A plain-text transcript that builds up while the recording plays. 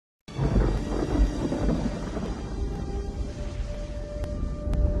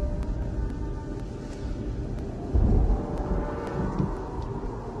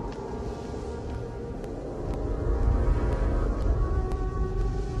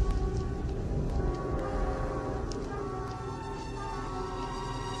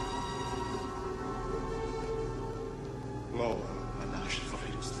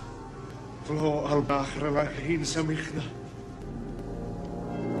Lo al-Bahr al-Ahin Samikhna.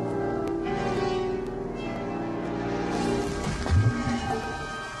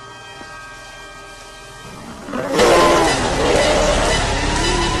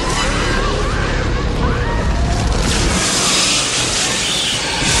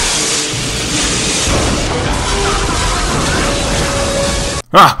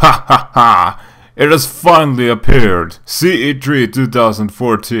 Ha ha ha ha! It has finally appeared, CE3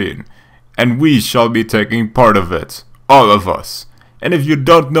 2014, and we shall be taking part of it, all of us. And if you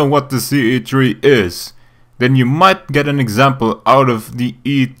don't know what the CE3 is, then you might get an example out of the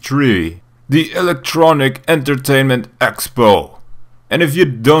E3, the Electronic Entertainment Expo. And if you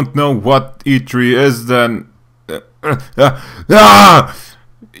don't know what E3 is, then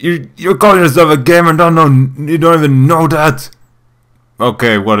you're calling yourself a gamer and you don't even know that.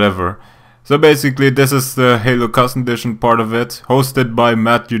 Okay, whatever. So basically this is the Halo Custom Edition part of it, hosted by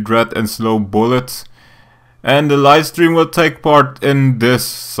Matthew Dredd and Slow Bullet. And the live stream will take part in this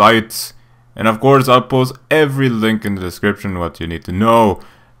site. And of course I'll post every link in the description what you need to know.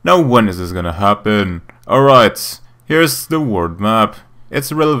 Now when is this gonna happen? Alright, here's the world map.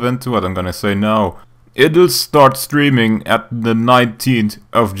 It's relevant to what I'm gonna say now. It'll start streaming at the 19th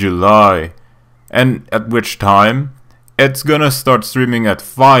of July. And at which time? It's gonna start streaming at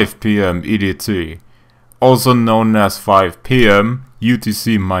 5 PM EDT, also known as 5 PM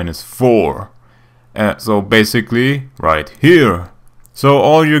UTC-4. So basically, right here. So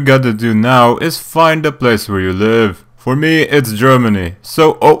all you gotta do now is find a place where you live. For me, it's Germany.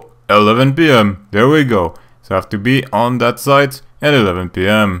 So, 11 PM, there we go. So I have to be on that site at 11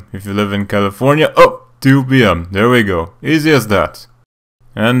 PM. If you live in California, 2 PM, there we go. Easy as that.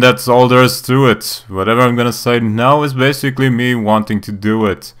 And that's all there is to it. Whatever I'm gonna say now is basically me wanting to do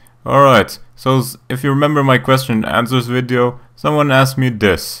it. Alright, so if you remember my question and answers video, someone asked me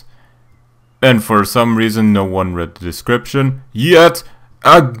this. And for some reason no one read the description yet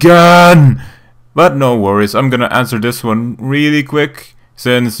again! But no worries, I'm gonna answer this one really quick,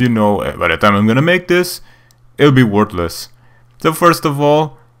 since you know by the time I'm gonna make this, it'll be worthless. So first of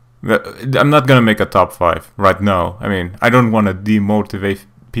all, I'm not gonna make a top 5 right now. I mean, I don't want to demotivate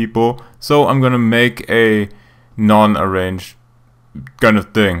people, so I'm gonna make a non-arranged kind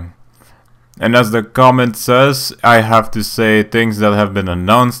of thing. And as the comment says, I have to say things that have been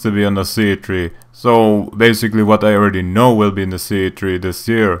announced to be on the CE3. So basically what I already know will be in the CE3 this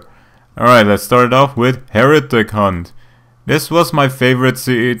year. Alright, let's start off with Heretic Hunt. This was my favorite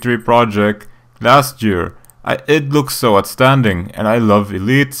CE3 project last year. It looks so outstanding, and I love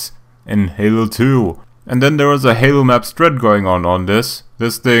elites in Halo 2. And then there was a Halo Maps thread going on this.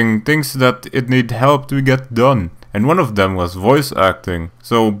 This thing thinks that it needs help to get done, and one of them was voice acting.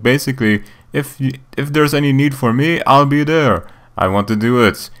 So basically, if there's any need for me, I'll be there. I want to do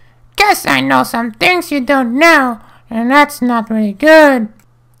it. Guess I know some things you don't know, and that's not really good.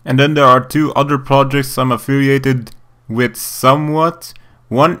 And then there are 2 other projects I'm affiliated with somewhat.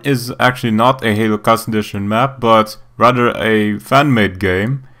 One is actually not a Halo Custom Edition map, but rather a fan-made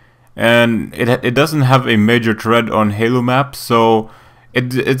game. And it doesn't have a major thread on Halo maps, so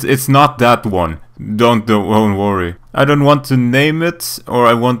it's not that one. Don't worry. I don't want to name it, or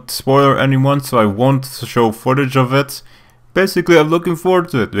I won't spoil anyone, so I won't show footage of it. Basically, I'm looking forward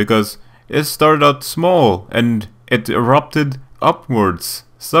to it, because it started out small, and it erupted upwards,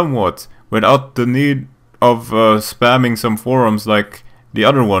 somewhat, without the need of spamming some forums like the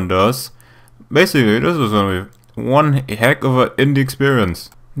other one does. Basically, this was only one heck of an indie experience.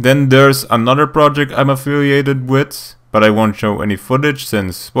 Then there's another project I'm affiliated with, but I won't show any footage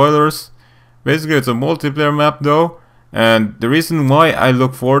since spoilers. Basically, it's a multiplayer map though, and the reason why I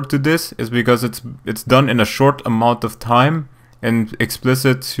look forward to this is because it's done in a short amount of time and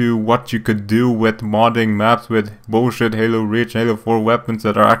explicit to what you could do with modding maps with bullshit Halo Reach, Halo 4 weapons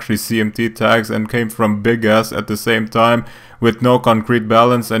that are actually CMT tags and came from big ass at the same time with no concrete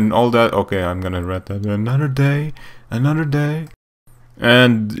balance and all that. Okay, I'm gonna read that another day.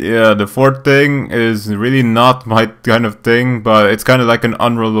 And yeah, the 4th thing is really not my kind of thing, but it's kind of like an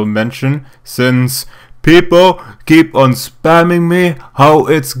honorable mention since people keep on spamming me how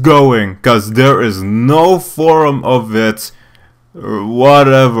it's going, cause there is no forum of it.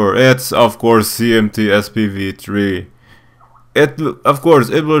 Whatever, it's of course CMT SPv3. Of course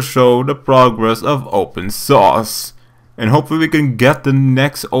it will show the progress of open source, and hopefully we can get the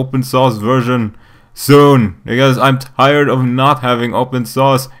next open source version soon, because I'm tired of not having open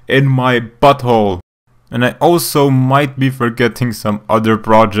source in my butthole. And I also might be forgetting some other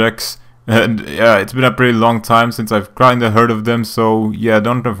projects, and yeah, it's been a pretty long time since I've kinda heard of them, so yeah,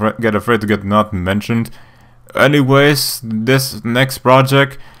 don't get afraid to get not mentioned. Anyways, this next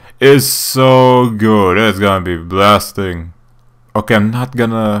project is so good. It's gonna be blasting. Okay, I'm not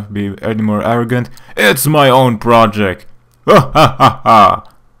gonna be any more arrogant. It's my own project. Ha ha ha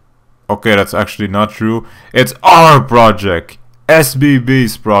ha. Okay, that's actually not true. It's our project.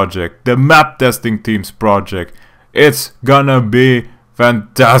 SBB's project. The map testing team's project. It's gonna be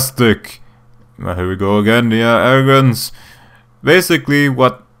fantastic. Well, here we go again. Yeah, arrogance. Basically,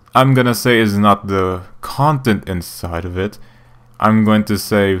 what I'm gonna say is not the content inside of it. I'm going to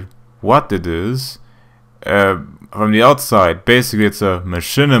say what it is. From the outside, basically it's a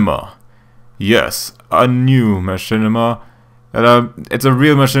machinima. Yes, a new machinima. It's a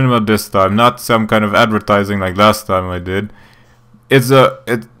real machinima this time, not some kind of advertising like last time I did.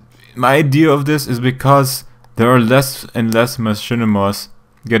 My idea of this is because there are less and less machinimas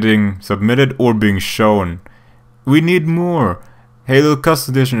getting submitted or being shown. We need more. Halo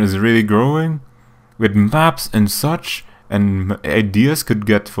Custom Edition is really growing with maps and such, and ideas could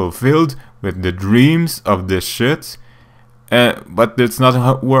get fulfilled with the dreams of this shit. But it's not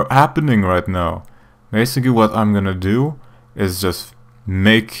happening right now. Basically what I'm gonna do is just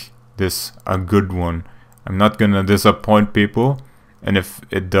make this a good one. I'm not gonna disappoint people, and if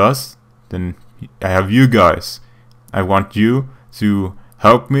it does, then I have you guys. I want you to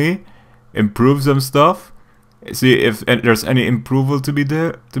help me improve some stuff. See if there's any improvement to be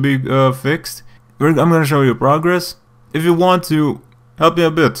fixed. I'm gonna show you progress. If you want to help me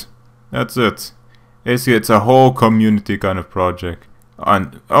a bit, that's it. Basically, it's a whole community kind of project,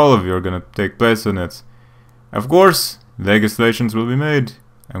 and all of you are gonna take place in it. Of course, legislations will be made.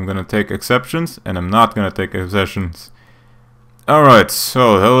 I'm gonna take exceptions, and I'm not gonna take exceptions. Alright,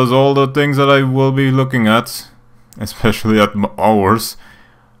 so that was all the things that I will be looking at, especially at ours.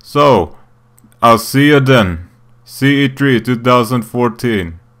 So, I'll see you then. CE3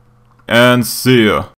 2014. And see ya.